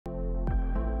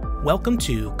Welcome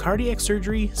to Cardiac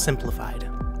Surgery Simplified,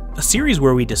 a series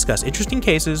where we discuss interesting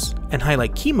cases and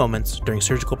highlight key moments during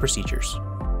surgical procedures.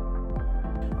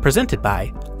 Presented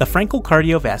by the Frankel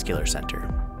Cardiovascular Center.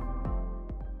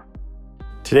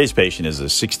 Today's patient is a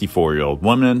 64-year-old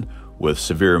woman with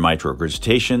severe mitral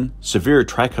regurgitation, severe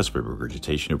tricuspid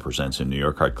regurgitation who presents in New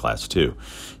York Heart Class 2.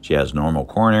 She has normal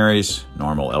coronaries,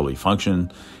 normal LV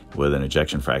function with an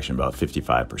ejection fraction about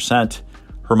 55%.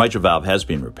 Her mitral valve has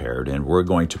been repaired, and we're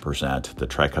going to present the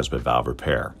tricuspid valve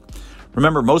repair.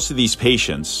 Remember, most of these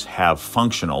patients have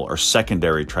functional or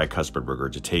secondary tricuspid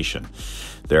regurgitation.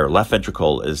 Their left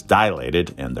ventricle is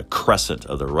dilated, and the crescent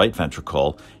of the right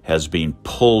ventricle has been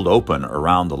pulled open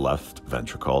around the left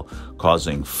ventricle,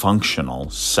 causing functional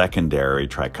secondary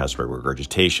tricuspid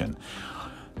regurgitation.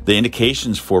 The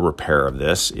indications for repair of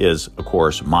this is, of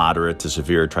course, moderate to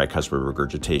severe tricuspid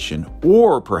regurgitation,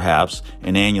 or perhaps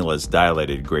an annulus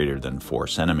dilated greater than 4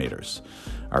 centimeters.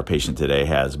 Our patient today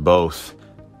has both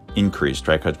increased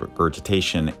tricuspid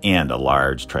regurgitation and a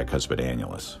large tricuspid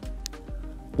annulus.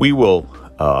 We will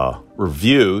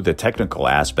review the technical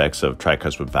aspects of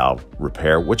tricuspid valve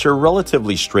repair, which are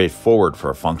relatively straightforward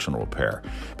for a functional repair.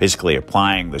 Basically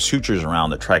applying the sutures around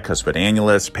the tricuspid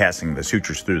annulus, passing the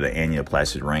sutures through the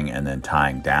annuloplasty ring, and then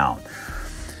tying down.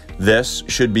 This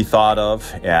should be thought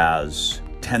of as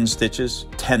 10 stitches,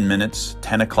 10 minutes,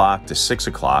 10 o'clock to 6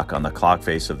 o'clock on the clock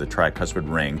face of the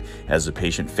tricuspid ring as the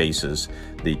patient faces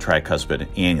the tricuspid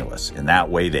annulus. And that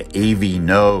way the AV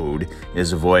node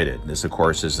is avoided. This, of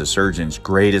course, is the surgeon's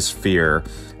greatest fear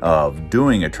of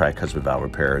doing a tricuspid valve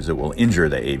repair, is it will injure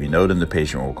the AV node and the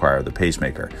patient will require the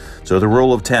pacemaker. So the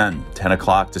rule of 10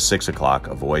 o'clock to 6 o'clock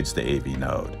avoids the AV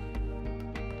node.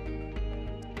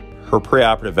 Her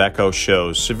preoperative echo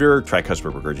shows severe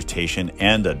tricuspid regurgitation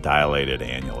and a dilated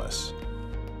annulus.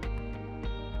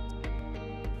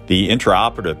 The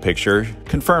intraoperative picture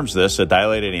confirms this, a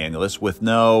dilated annulus with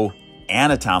no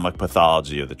anatomic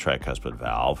pathology of the tricuspid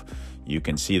valve. You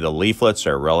can see the leaflets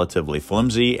are relatively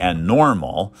flimsy and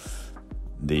normal.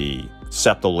 The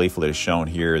septal leaflet is shown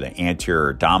here, the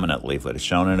anterior dominant leaflet is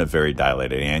shown in a very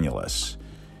dilated annulus.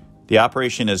 The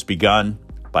operation is begun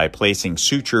by placing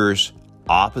sutures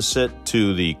opposite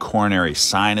to the coronary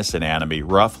sinus anatomy,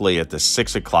 roughly at the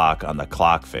 6 o'clock on the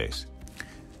clock face.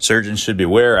 Surgeons should be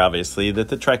aware, obviously, that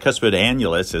the tricuspid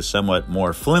annulus is somewhat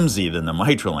more flimsy than the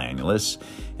mitral annulus,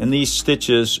 and these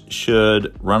stitches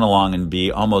should run along and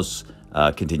be almost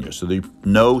continuous. So there are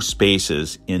no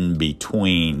spaces in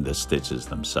between the stitches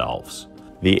themselves.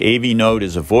 The AV node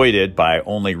is avoided by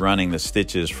only running the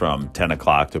stitches from 10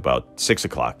 o'clock to about 6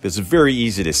 o'clock. This is very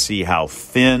easy to see how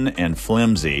thin and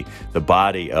flimsy the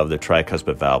body of the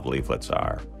tricuspid valve leaflets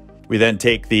are. We then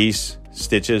take these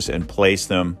stitches and place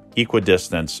them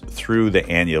equidistant through the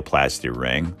annuloplasty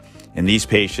ring. In these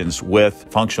patients with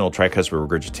functional tricuspid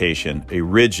regurgitation, a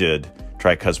rigid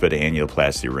tricuspid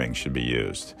annuloplasty ring should be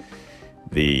used.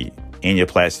 The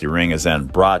annuloplasty ring is then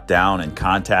brought down in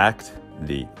contact.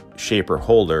 The shaper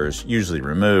holder is usually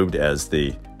removed as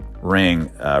the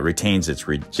ring retains its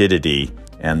rigidity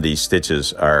and these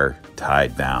stitches are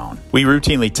tied down. We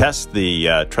routinely test the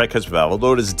tricuspid valve.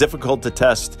 Although it is difficult to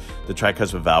test the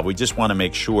tricuspid valve, we just want to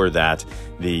make sure that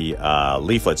the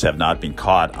leaflets have not been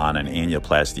caught on an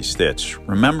annuloplasty stitch.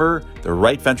 Remember, the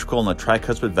right ventricle in the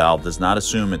tricuspid valve does not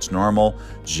assume its normal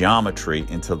geometry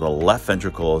until the left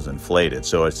ventricle is inflated.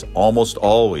 So it's almost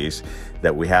always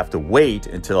that we have to wait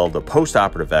until the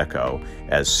postoperative echo,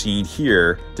 as seen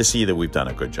here, to see that we've done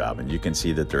a good job. And you can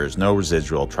see that there is no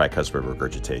residual tricuspid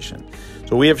regurgitation.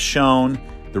 So we have shown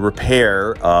the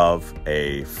repair of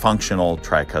a functional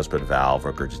tricuspid valve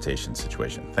regurgitation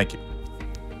situation. Thank you.